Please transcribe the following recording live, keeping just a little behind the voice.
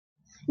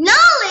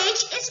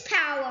which is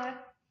power.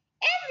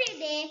 Every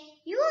day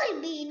you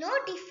will be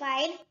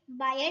notified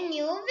by a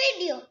new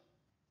video.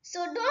 So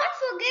don't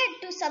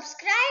forget to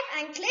subscribe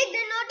and click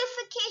the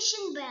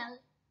notification bell.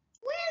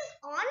 Quiz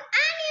on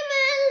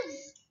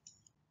animals.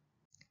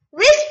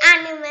 Which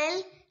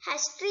animal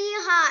has 3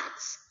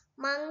 hearts?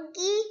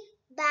 Monkey,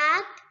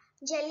 bat,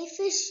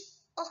 jellyfish,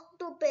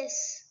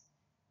 octopus.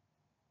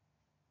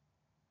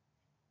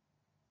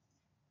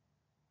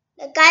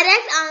 The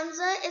correct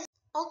answer is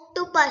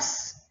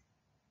octopus.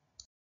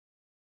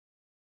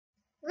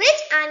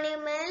 Which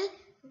animal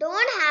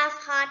don't have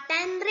heart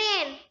and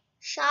brain?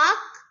 Shark,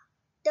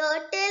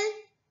 turtle,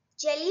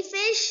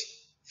 jellyfish,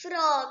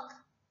 frog.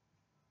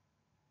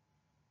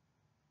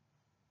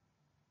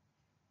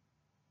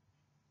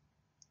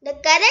 The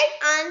correct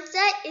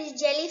answer is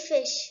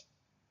jellyfish.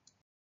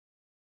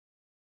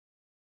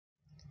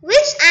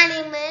 Which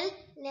animal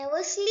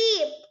never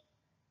sleep?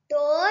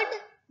 Toad,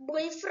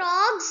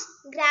 bullfrogs,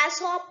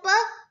 grasshopper,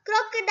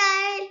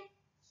 crocodile.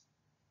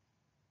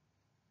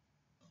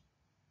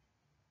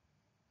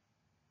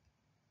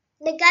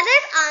 The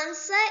correct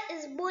answer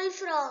is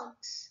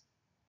bullfrogs.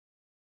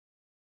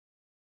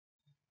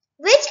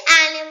 Which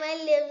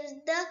animal lives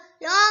the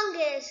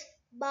longest?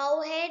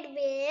 Bowhead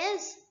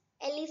whales,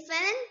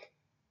 elephant,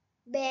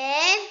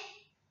 bear,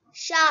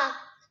 shark.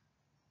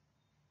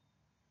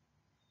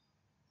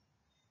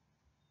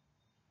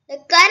 The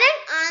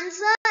correct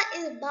answer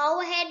is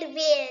bowhead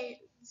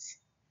whales.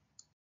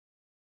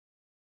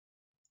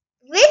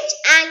 Which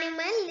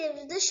animal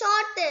lives the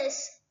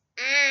shortest?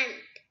 Ant,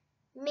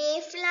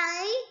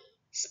 mayfly,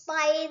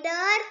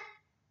 spider,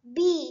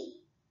 bee.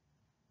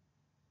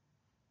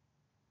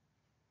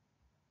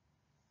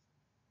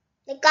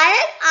 The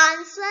correct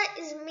answer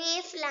is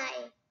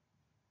mayfly.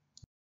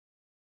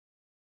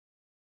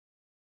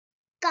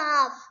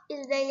 Calf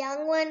is the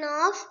young one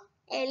of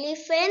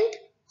elephant,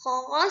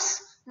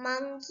 horse,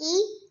 monkey,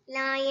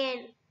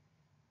 lion.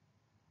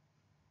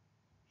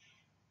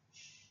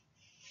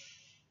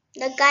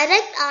 The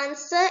correct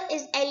answer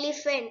is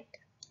elephant.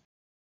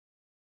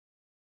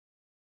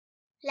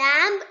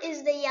 Lamb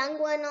is the young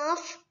one of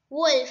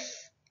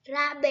wolf,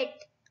 rabbit,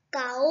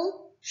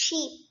 cow,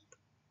 sheep.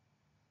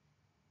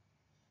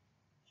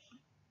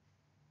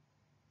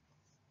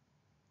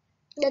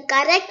 The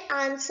correct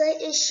answer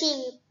is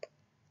sheep.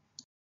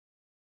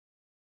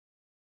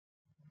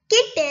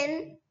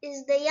 Kitten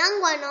is the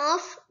young one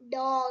of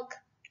dog,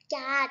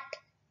 cat,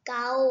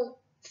 cow,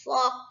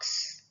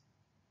 fox.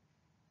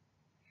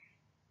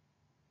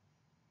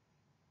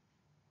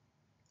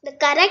 The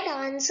correct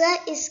answer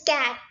is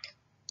cat.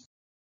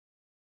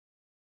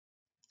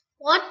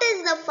 What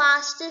is the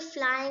fastest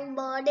flying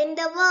bird in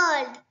the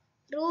world?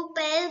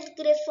 Roupe's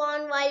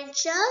griffon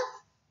vulture,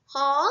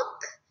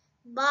 hawk,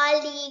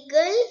 bald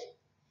eagle,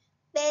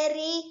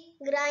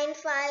 peregrine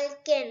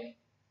falcon.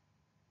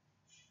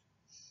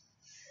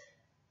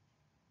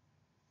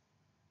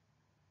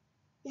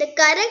 The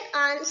correct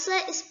answer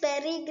is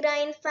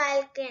peregrine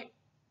falcon.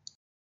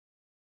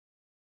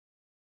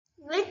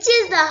 Which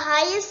is the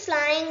highest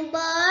flying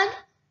bird?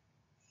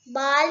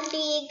 Bald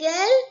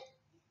eagle,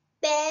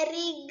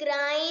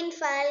 peregrine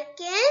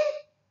falcon,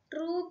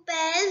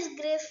 Roupe's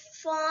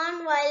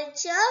griffon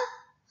vulture,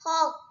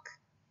 hawk.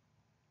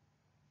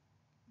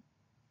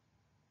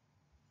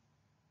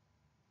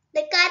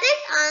 The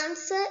correct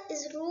answer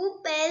is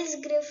Roupe's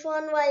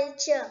griffon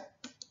vulture.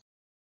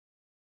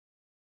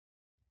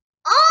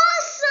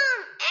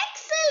 Awesome!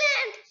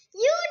 Excellent!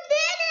 You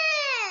did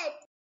it!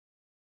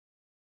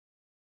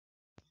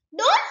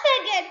 Don't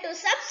forget to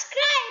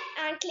subscribe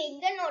and click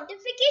the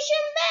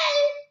notification bell.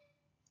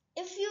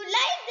 If you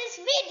like this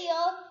video,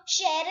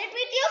 share it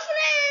with your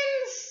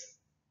friends.